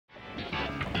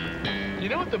You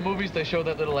know at the movies they show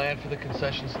that little ad for the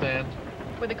concession stand?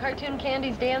 Where the cartoon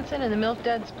candy's dancing and the milk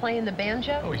duds playing the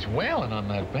banjo? Oh, he's wailing on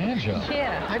that banjo.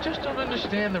 Yeah. I just don't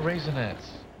understand the Raisinets.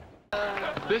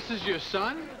 This is your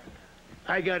son?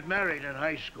 I got married in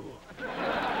high school.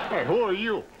 Hey, who are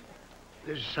you?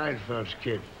 This is Seinfeld's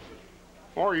kid.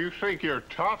 Oh, you think you're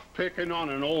tough picking on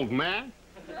an old man?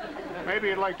 Maybe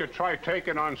you'd like to try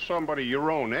taking on somebody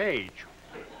your own age.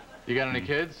 You got any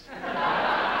kids?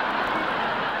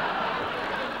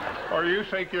 Or you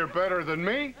think you're better than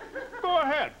me? Go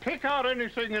ahead, pick out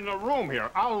anything in the room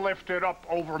here. I'll lift it up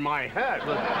over my head.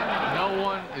 Look, no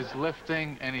one is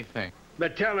lifting anything. The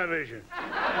television.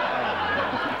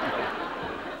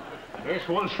 This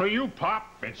one's for you, Pop.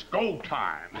 It's go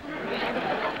time.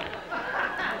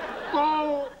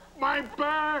 Oh, my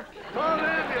back! Call an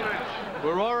ambulance.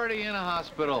 We're already in a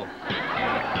hospital.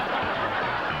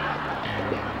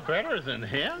 Better than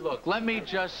him? Look, let me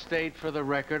just state for the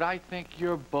record, I think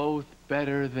you're both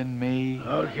better than me.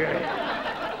 Okay.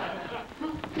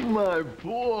 My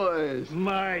boys.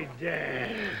 My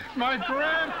dad. My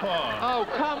grandpa. Oh,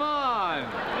 come on!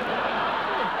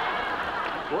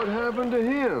 What happened to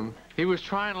him? He was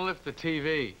trying to lift the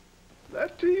TV.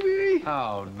 That TV?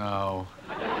 Oh, no.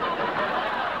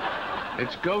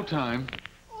 It's go time.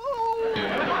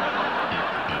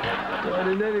 Why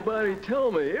didn't anybody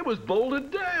tell me? It was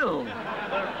bolted down.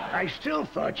 I still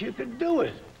thought you could do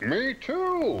it. Me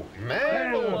too.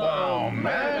 Mandelbaum,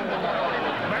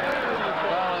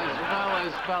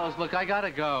 Fellas, look, I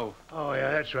gotta go. Oh,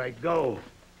 yeah, that's right. Go.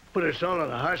 Put us all in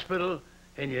the hospital,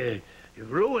 and you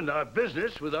ruined our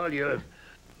business with all your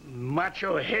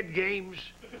macho head games.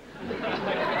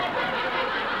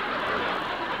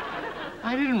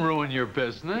 I didn't ruin your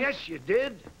business. Yes, you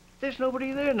did. There's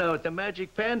nobody there now at the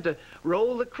Magic Pan to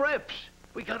roll the crepes.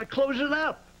 We gotta close it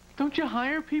up. Don't you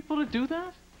hire people to do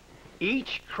that?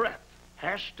 Each crepe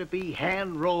has to be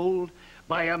hand-rolled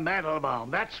by a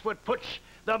Mandelbaum. That's what puts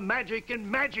the magic in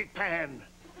Magic Pan.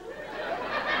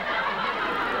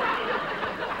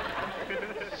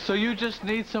 So you just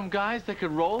need some guys that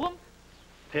could roll them?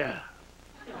 Yeah.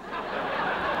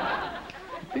 I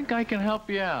think I can help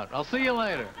you out. I'll see you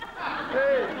later.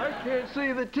 Hey, I can't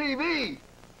see the TV.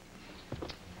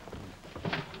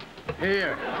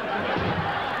 Here.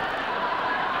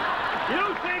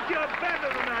 You think you're better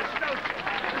than us, don't you?